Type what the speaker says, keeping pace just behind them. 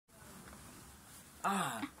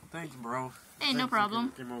Ah, thanks, bro. Hey, no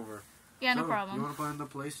problem. Came over. Yeah, no So, problem. You want to play on the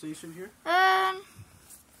PlayStation here?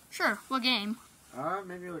 Sure. What game?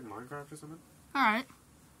 Maybe like Minecraft or something. Alright.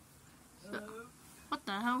 What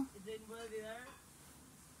the hell? Is anybody there?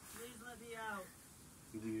 Please let me out.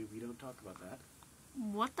 We don't talk about that.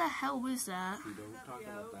 What the hell was that? We don't talk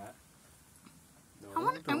about that. No,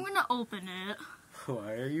 I'm gonna open it.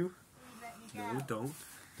 Why are you? Please let me No, out. don't.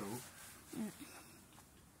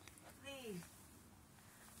 Please.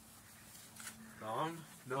 Dom,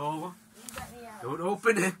 no. Please let me out. Don't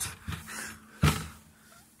open it.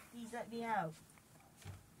 Please let me out.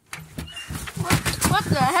 What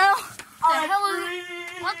the hell? The hell was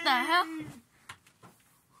it? What the hell?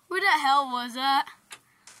 Who the hell was that?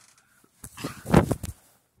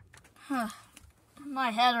 Huh.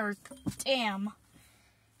 My head hurts. Damn.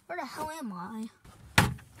 Where the hell am I?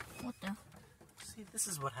 What the? See, this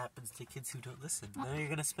is what happens to kids who don't listen. Now you're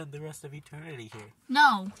gonna spend the rest of eternity here.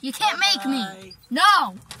 No, you can't make me. Bye.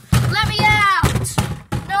 No! Let me out!